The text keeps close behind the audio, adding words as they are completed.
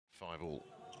5-all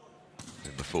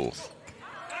in the fourth.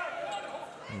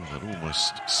 That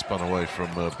almost spun away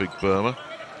from Big Burma,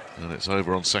 and it's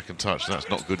over on second touch. That's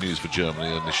not good news for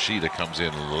Germany, and Nishida comes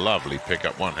in. Lovely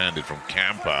pick-up, one-handed from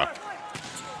Kamper.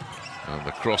 And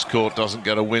the cross-court doesn't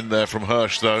get a win there from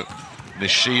Hirsch, though.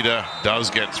 Nishida does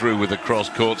get through with the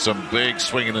cross-court, some big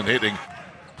swinging and hitting.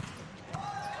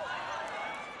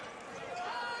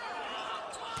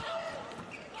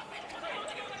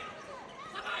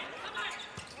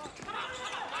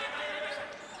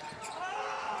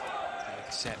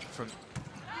 Set from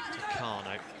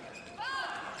Takano,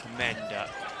 Komenda,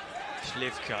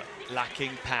 Slivka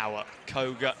lacking power,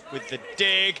 Koga with the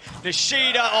dig,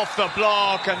 Nishida off the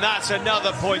block, and that's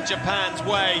another point Japan's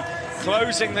way,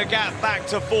 closing the gap back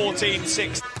to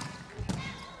 14-6.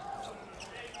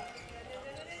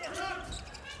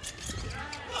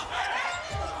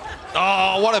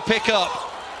 Oh, what a pickup!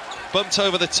 Bumped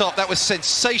over the top. That was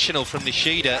sensational from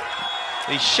Nishida.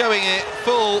 He's showing it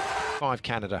full. 5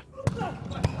 Canada.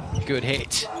 Good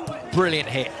hit. Brilliant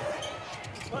hit.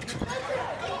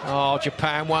 Oh,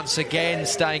 Japan once again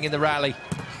staying in the rally.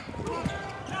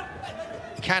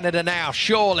 Canada now,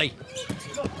 surely.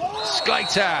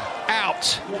 Sclater out.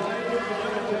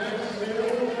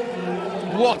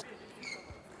 What?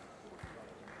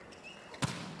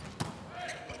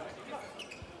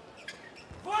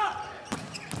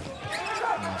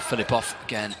 Filipov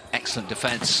again, excellent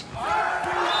defense.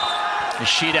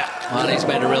 Nishida, well, he's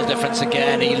made a real difference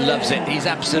again. He loves it. He's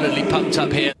absolutely pumped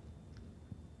up here.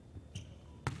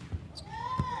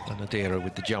 Nadira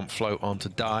with the jump float onto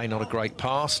Dai. Not a great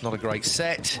pass, not a great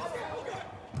set.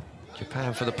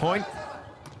 Japan for the point.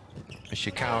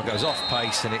 Ishikawa goes off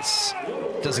pace, and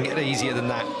it doesn't get easier than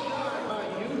that.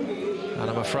 And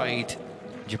I'm afraid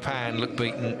Japan look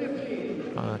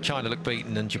beaten. China look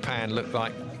beaten, and Japan look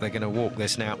like they're going to walk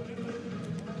this now.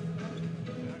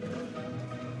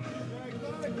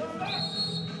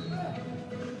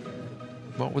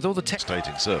 Well, with all the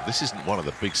devastating serve. This isn't one of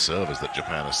the big servers that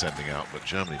Japan are sending out, but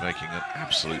Germany making an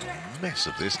absolute mess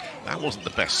of this. That wasn't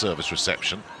the best service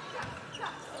reception.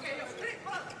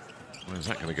 Where's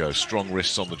that going to go? Strong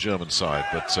wrists on the German side,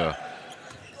 but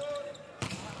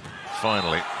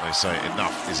finally they say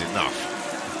enough is enough.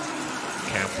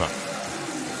 Kamper.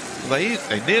 They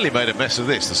nearly made a mess of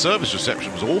this. The service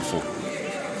reception was awful.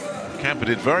 Kamper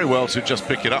did very well to just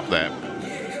pick it up there.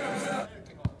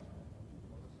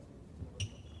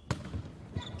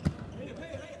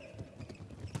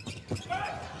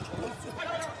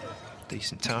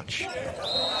 Decent touch.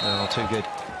 Oh, too good.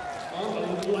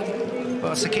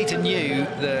 Well, Sakita knew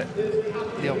that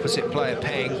the opposite player,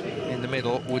 Peng, in the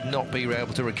middle, would not be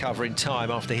able to recover in time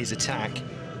after his attack.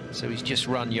 So he's just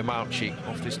run Yamauchi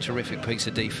off this terrific piece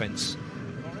of defence.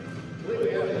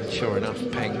 And sure enough,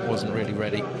 Peng wasn't really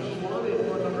ready.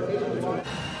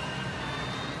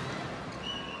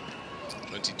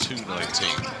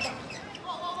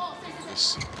 22-19.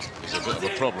 This is a bit of a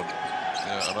problem.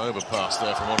 An overpass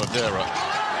there from Onodera.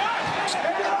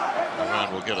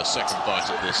 Iran will get a second bite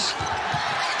at this.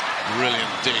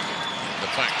 Brilliant dig in the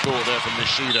backcourt there from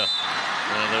Nishida.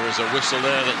 And there is a whistle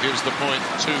there that gives the point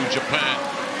to Japan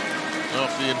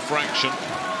off the infraction.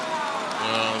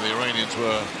 The Iranians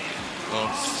were on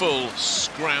full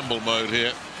scramble mode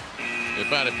here.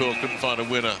 Ibadipur couldn't find a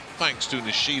winner thanks to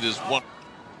Nishida's one.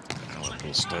 Allen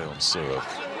will stay on serve.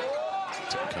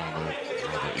 Takano.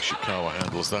 Ishikawa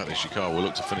handles that. Ishikawa will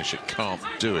look to finish it, can't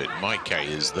do it. Maike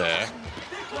is there.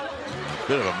 A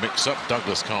bit of a mix-up.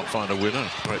 Douglas can't find a winner.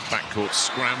 Great backcourt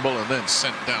scramble, and then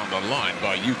sent down the line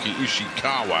by Yuki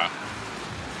Ishikawa.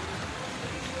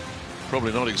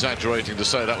 Probably not exaggerating to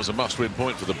say that was a must-win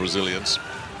point for the Brazilians.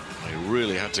 They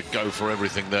really had to go for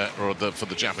everything there, or for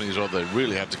the Japanese, or they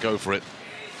really had to go for it.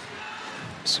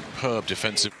 Superb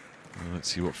defensive. Let's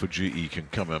see what Fujii can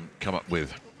come up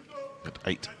with at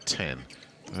 8-10.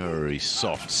 Very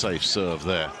soft, safe serve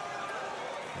there.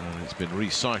 And it's been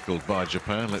recycled by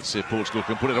Japan. Let's see if Portugal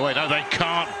can put it away. No, they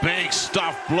can't. Big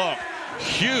stuff block.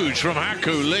 Huge from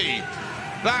Haku Lee.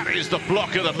 That is the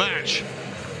block of the match.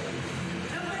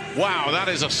 Wow, that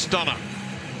is a stunner.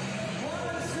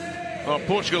 Well,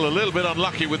 Portugal a little bit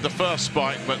unlucky with the first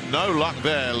spike, but no luck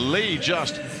there. Lee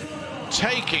just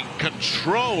taking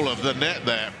control of the net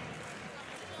there.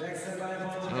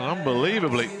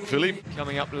 Unbelievably, Philippe.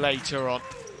 Coming up later on.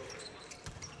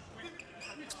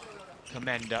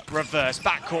 Komenda, reverse,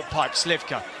 backcourt pipe,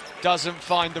 Slivka doesn't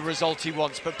find the result he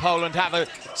wants, but Poland have a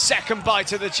second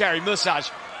bite of the cherry.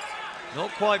 Musaj not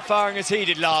quite firing as he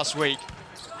did last week.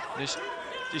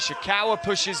 Ishikawa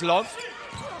pushes long.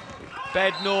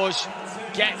 Bednarz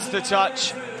gets the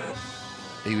touch.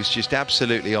 He was just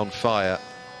absolutely on fire.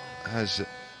 Has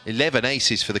 11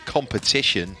 aces for the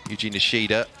competition, Yuji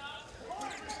Nishida.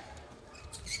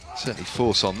 Certainly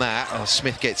force on that. Oh,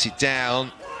 Smith gets it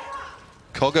down.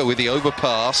 Koga with the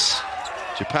overpass.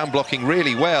 Japan blocking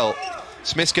really well.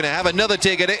 Smith's going to have another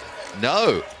dig at it.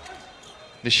 No.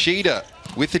 Nishida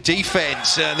with the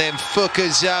defense, and then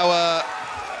Fukuzawa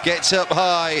gets up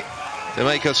high to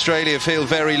make Australia feel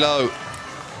very low.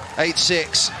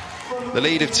 8-6, the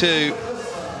lead of 2.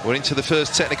 We're into the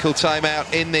first technical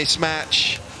timeout in this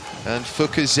match. And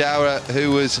Fukuzawa,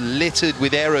 who was littered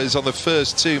with errors on the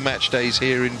first 2 match days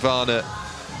here in Varna,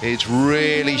 is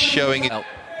really showing it.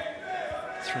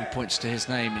 3 points to his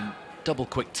name in double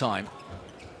quick time.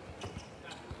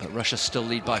 But Russia still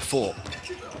lead by 4.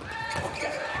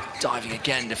 Diving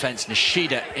again, defense.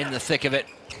 Nishida in the thick of it.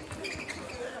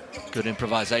 Good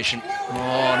improvisation. Oh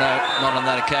no, not on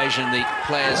that occasion. The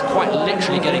players quite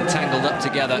literally getting tangled up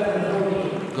together.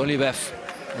 Golubev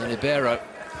and Libero.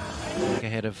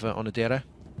 Ahead of Onodera.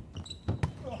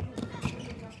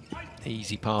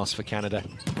 Easy pass for Canada.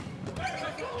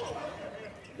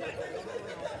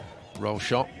 Roll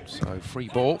shot, so free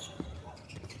ball.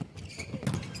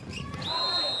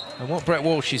 And what Brett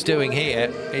Walsh is doing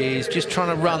here is just trying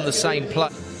to run the same play.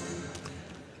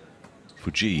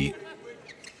 Fuji.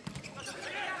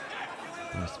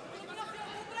 Both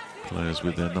players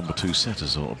with their number 2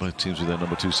 setters, or both teams with their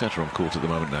number 2 setter on court at the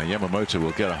moment now. Yamamoto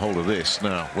will get a hold of this.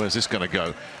 Now, where's this going to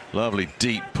go? Lovely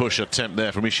deep push attempt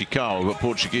there from Ishikawa, but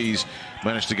Portuguese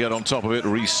managed to get on top of it,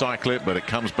 recycle it, but it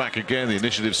comes back again. The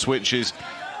initiative switches,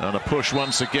 and a push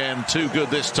once again. Too good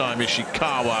this time.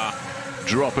 Ishikawa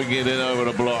dropping it in over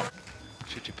the block.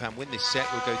 Should Japan win this set,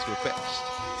 we'll go to a best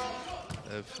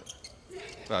of,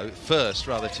 well, first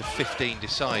rather to 15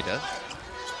 decider.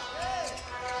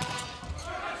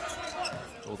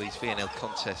 All these VNL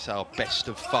contests are best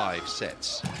of 5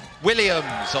 sets.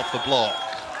 Williams off the block.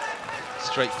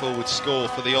 Straightforward score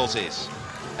for the Aussies.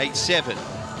 8-7.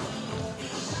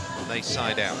 And they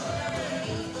side out.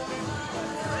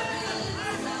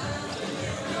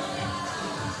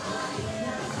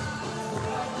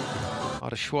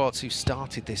 Arda Schwartz, who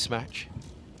started this match.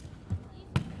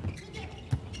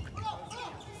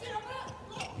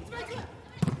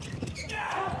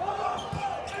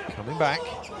 Coming back.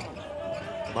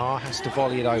 Ma has to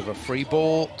volley it over. Free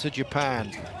ball to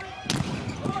Japan.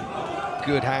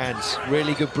 Good hands.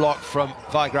 Really good block from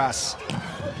Vigras.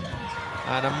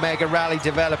 And a mega rally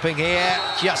developing here.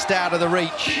 Just out of the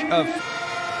reach of...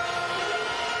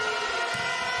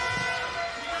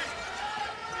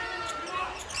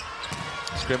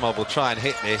 Skrimov will try and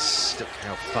hit this. Look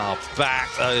how far back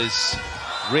those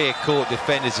rear court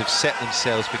defenders have set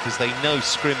themselves, because they know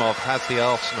Skrimov has the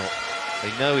arsenal.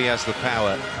 They know he has the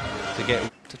power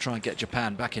to try and get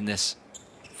Japan back in this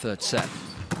 3rd set.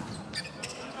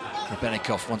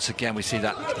 Rubenikov, once again, we see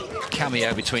that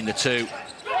cameo between the two.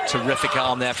 Terrific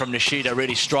arm there from Nishida,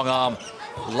 really strong arm.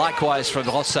 Likewise from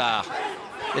Rossard.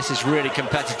 This is really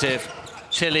competitive.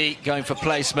 Tilly going for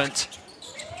placement.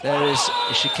 There is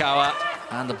Ishikawa,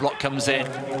 and the block comes in.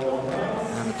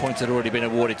 And the point had already been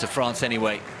awarded to France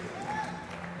anyway.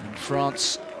 And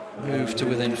France move to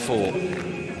within 4.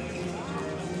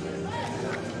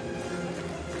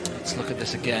 Let's look at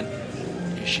this again.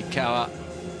 Ishikawa.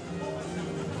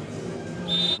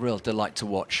 Real delight to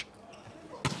watch.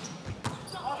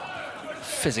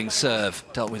 Fizzing serve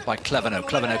dealt with by Clevenot.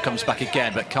 Clevenot comes back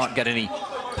again, but can't get any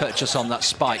purchase on that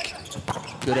spike.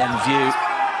 Good end view.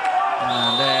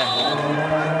 And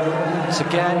there, once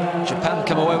again, Japan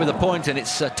come away with a point, and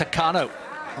it's Takano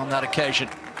on that occasion.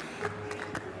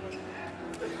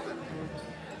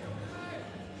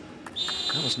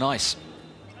 That was nice.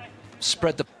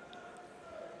 Spread the...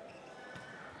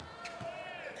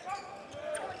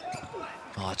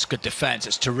 Oh, it's good defense.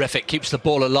 It's terrific. Keeps the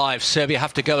ball alive. Serbia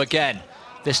have to go again.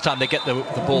 This time they get the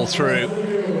ball through.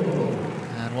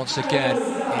 And once again,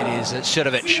 it is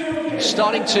Sirovic. He's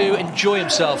starting to enjoy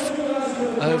himself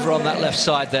over on that left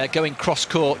side there, going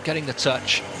cross-court, getting the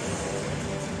touch.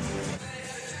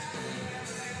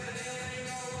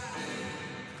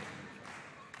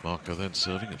 Marco then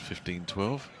serving at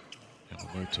 15-12.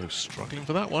 Yamamoto struggling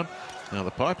for that one. Now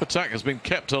the pipe attack has been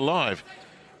kept alive.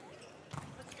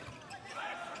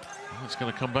 It's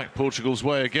going to come back Portugal's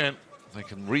way again. They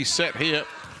can reset here,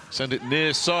 send it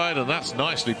near side, and that's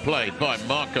nicely played by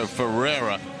Marco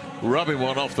Ferreira, rubbing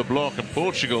one off the block. And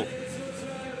Portugal,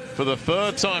 for the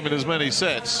 3rd time in as many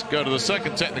sets, go to the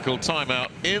 2nd technical timeout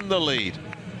in the lead.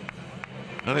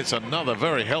 And it's another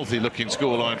very healthy looking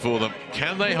scoreline for them.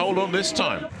 Can they hold on this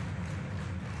time?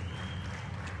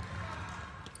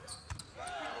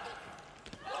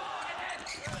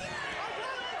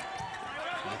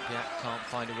 Can't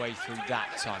find find a way through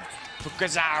that time.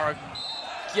 Fukazawa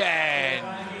again.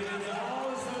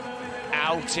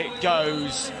 Out it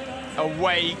goes.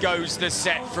 Away goes the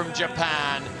set from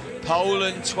Japan.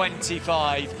 Poland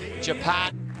 25,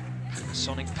 Japan.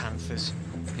 Sonic Panthers,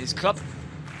 his club.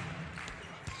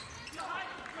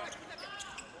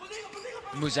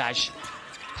 Muzaj,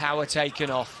 power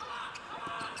taken off.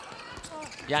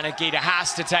 Yanagida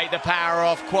has to take the power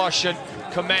off. Quash and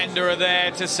Komenda are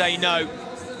there to say no.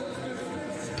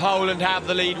 Poland have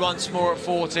the lead once more at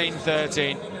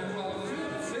 14-13.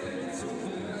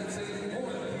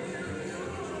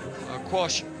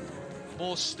 Quash,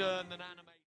 more stern than Anna.